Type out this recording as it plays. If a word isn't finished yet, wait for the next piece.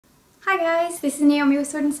Hi guys, this is Naomi with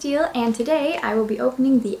Sword and Steel, and today I will be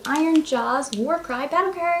opening the Ironjawz WARCRY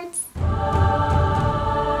battle cards.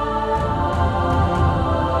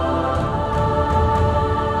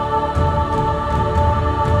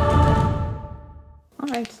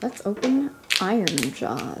 Alright, let's open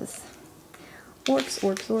Ironjawz. Orcs.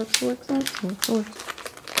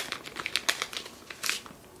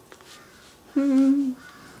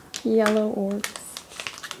 Yellow orcs.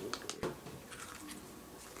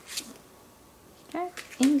 Okay,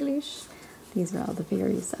 English. These are all the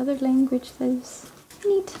various other languages.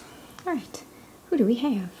 Neat. Alright, who do we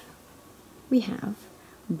have? We have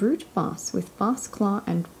Brute Boss with Boss Claw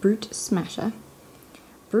and Brute Smasher.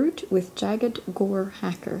 Brute with Jagged Gore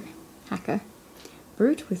Hacker.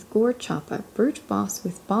 Brute with Gore Chopper. Brute Boss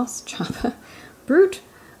with Boss Chopper. Brute,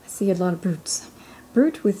 I see a lot of brutes.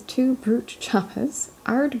 Brute with 2 Brute Choppers.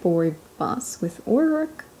 Ardboy Boss with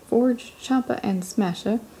Orc Forge Chopper and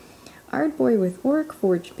Smasher. Ardboy with Orc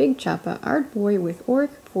Forge Big Chopper. Ardboy with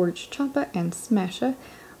Orc Forge Chopper and Smasher.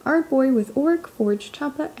 Ardboy with Orc Forge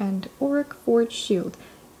Chopper and Orc Forge Shield.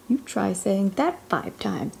 You try saying that 5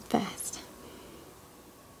 times fast.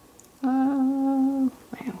 Oh,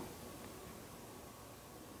 wow.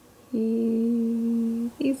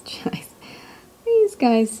 These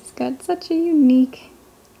guys got such a unique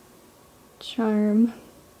charm.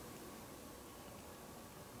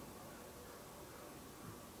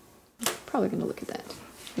 Probably gonna look at that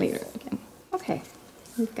later again. Okay,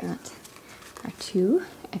 we've got our 2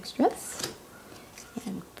 extras.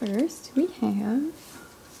 And first we have,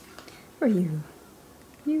 who are you?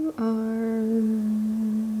 You are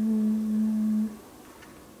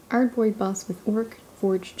Ardboy Boss with Orc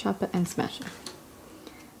Forge Chopper and Smasher.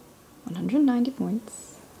 190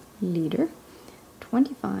 points. Leader.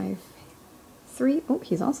 25. 3. Oh,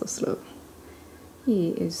 he's also slow. He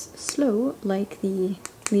is slow like the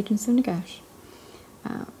Legions of Nagash.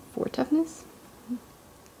 4 toughness.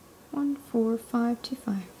 1, 4, 5, 2,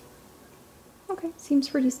 5. Okay, seems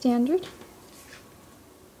pretty standard.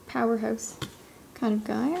 Powerhouse kind of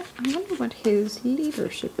guy. I wonder what his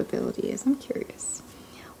leadership ability is. I'm curious.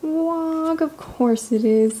 Wog, of course it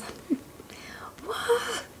is.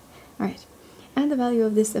 Wog. Alright. Add the value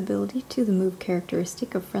of this ability to the move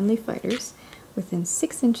characteristic of friendly fighters within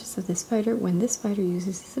 6 inches of this fighter when this fighter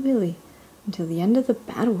uses this ability until the end of the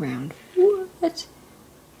battle round. What?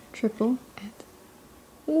 Triple at.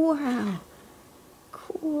 Wow.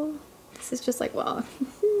 Cool. This is just like, wow.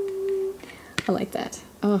 I like that.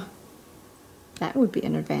 Oh. That would be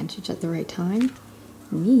an advantage at the right time.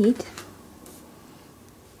 Neat.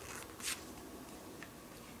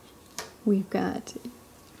 We've got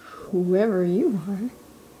whoever you are.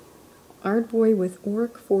 Ardboy with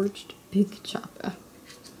Orc Forged Big Chopper.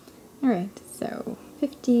 Alright, so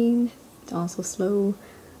 15. It's also slow.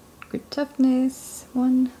 Good toughness.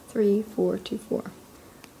 1, 3, 4, 2, 4.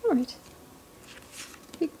 Alright.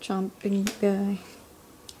 Big chomping guy.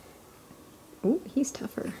 Oh, he's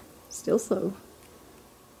tougher. Still slow.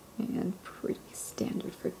 And pretty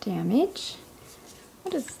standard for damage.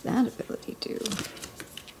 What does that ability do?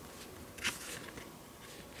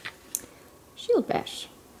 Shield Bash,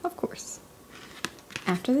 of course.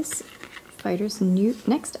 After this fighter's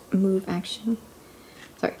next move action,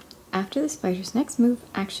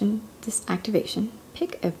 this activation,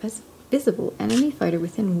 pick a visible enemy fighter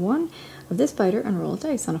within 1 of this fighter and roll a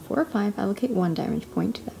dice. On a 4 or 5, allocate 1 damage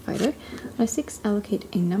point to that fighter. On a 6, allocate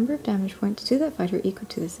a number of damage points to that fighter equal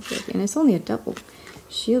to this ability. And it's only a double.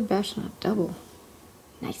 Shield Bash on a double.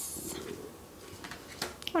 Nice.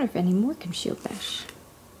 I wonder if any more can Shield Bash.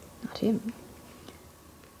 Not him.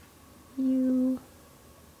 You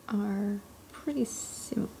are pretty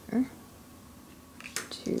similar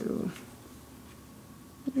to you.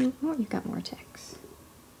 Oh, you've got more attacks.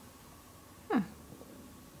 Huh.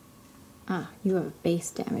 Ah, you have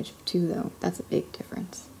base damage of 2 though. That's a big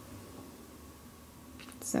difference.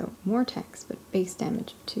 So, more attacks, but base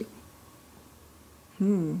damage of 2.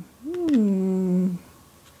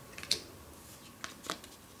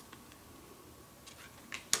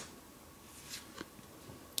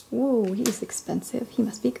 Whoa, he's expensive. He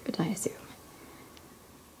must be good, I assume.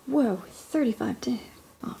 Whoa, 35 to.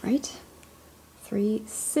 Alright. 3,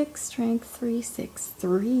 6, strength, 3, 6,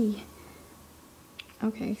 3.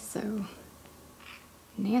 Okay, so.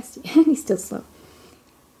 Nasty. And he's still slow.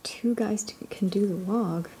 2 guys can do the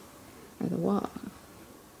wog. Or the wog.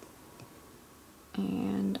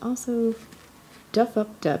 And also, duff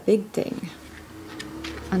up the big thing.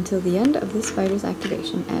 Until the end of this fighter's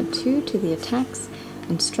activation, add 2 to the attacks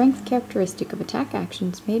and strength characteristic of attack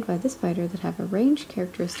actions made by this fighter that have a range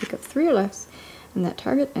characteristic of 3 or less and that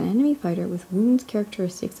target an enemy fighter with wounds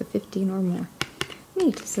characteristics of 15 or more.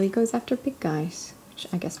 Neat, so he goes after big guys, which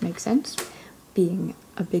I guess makes sense. Being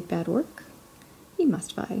a big bad orc, he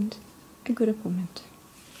must find a good opponent.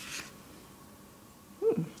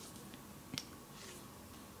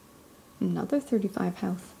 Another 35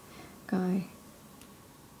 health guy.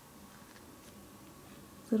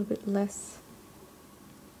 A little bit less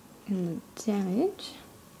in the damage.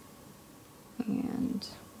 And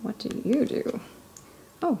what do you do?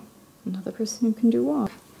 Oh, another person who can do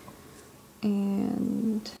walk.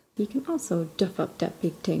 And he can also duff up that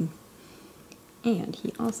big thing. And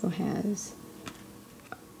he also has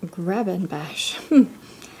grab and bash.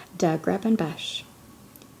 Da grab and bash.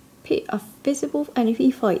 Pit a visible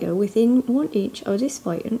enemy fighter within 1 inch of this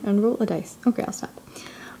fighting and roll a dice. Okay, I'll stop.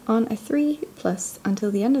 On a 3+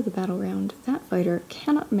 until the end of the battle round, that fighter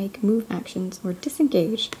cannot make move actions or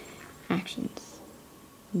disengage actions.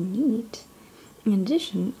 Neat. In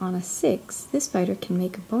addition, on a 6, this fighter can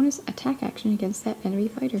make a bonus attack action against that enemy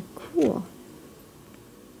fighter. Cool.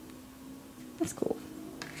 That's cool.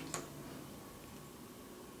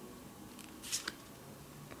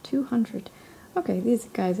 200. Okay, these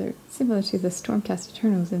guys are similar to the Stormcast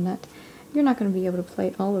Eternals in that you're not going to be able to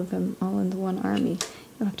play all of them all in the one army.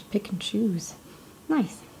 You'll have to pick and choose.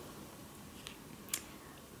 Nice.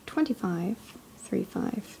 25,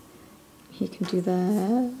 35. He can do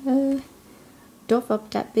the duff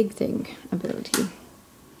up that big thing ability.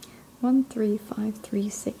 1, 3, 5, 3,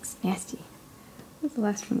 6. Nasty. What's the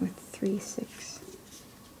last one with 3, 6?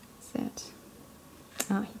 What's that?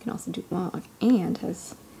 Ah, he can also do log and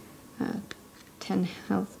has 10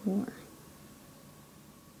 health more.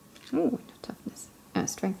 Oh, toughness.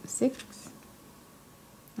 Strength of 6.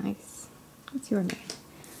 Nice. What's your name?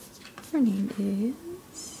 Your name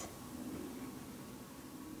is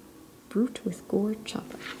Brute with Gore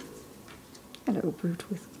Chopper. Hello, Brute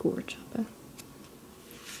with Gore Chopper.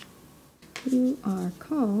 You are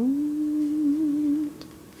called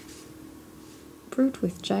Brute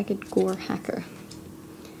with Jagged Gore Hacker.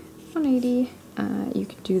 180. You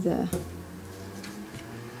can do the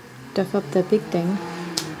duff up the big thing.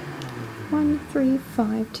 1, 3,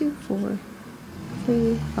 5, 2, 4,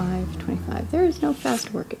 3, 5, 25. There is no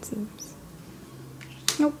fast work, it seems.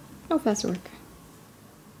 Nope, no fast work.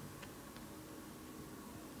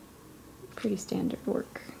 Pretty standard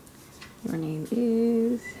work. Your name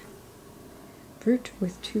is Brute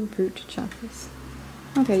with 2 Brute Choppers.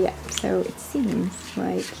 Okay, yeah, so it seems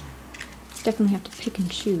like you definitely have to pick and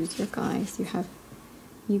choose your guys.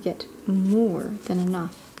 You get more than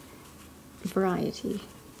enough variety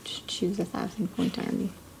to choose a 1,000-point army.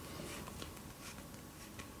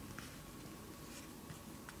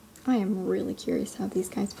 I am really curious how these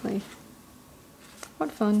guys play.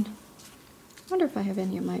 What fun. I wonder if I have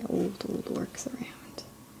any of my old orcs around.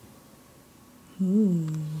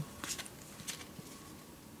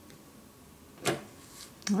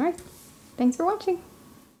 Alright, thanks for watching.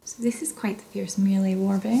 So this is quite the fierce melee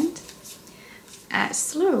warband.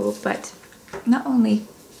 Slow, but not only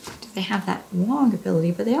do they have that walk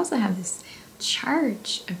ability, but they also have this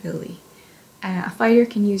charge ability. A fighter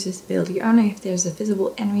can use this ability only if there's a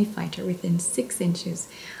visible enemy fighter within 6 inches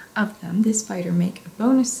of them. This fighter makes a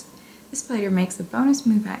bonus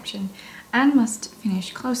move action and must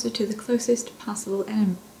finish closer to the closest possible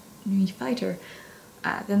enemy fighter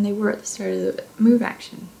than they were at the start of the move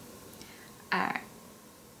action.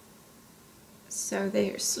 So they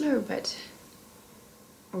are slow, but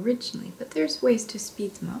there's ways to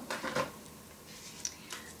speed them up.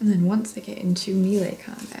 And then once they get into melee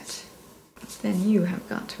combat, then you have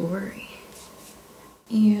got to worry.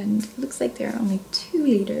 And it looks like there are only 2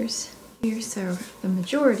 leaders here, so the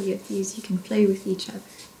majority of these you can play with each other.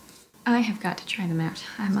 I have got to try them out.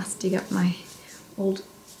 I must dig up my old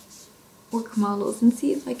orc models and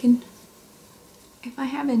see if I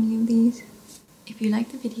have any of these. If you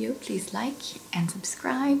liked the video, please like and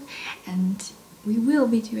subscribe, and we will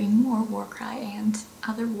be doing more Warcry and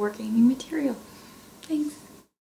other wargaming material. Thanks.